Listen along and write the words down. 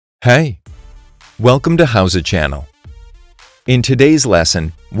Hey, welcome to Howza Channel. In today's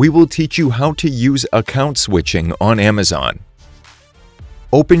lesson, we will teach you how to use account switching on Amazon.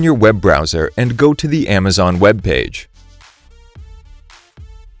 Open your web browser and go to the Amazon web page.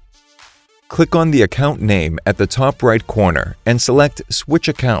 Click on the account name at the top right corner and select Switch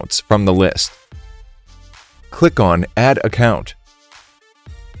Accounts from the list. Click on Add Account.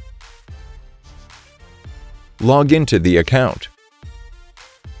 Log into the account.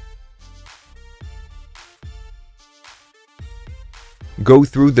 Go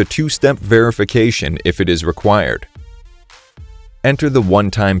through the two-step verification if it is required. Enter the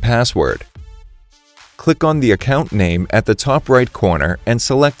one-time password. Click on the account name at the top right corner and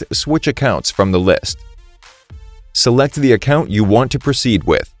select Switch Accounts from the list. Select the account you want to proceed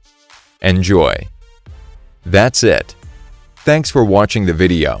with. Enjoy! That's it. Thanks for watching the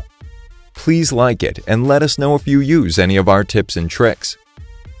video. Please like it and let us know if you use any of our tips and tricks.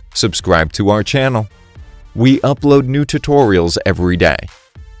 Subscribe to our channel. We upload new tutorials every day.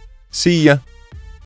 See ya!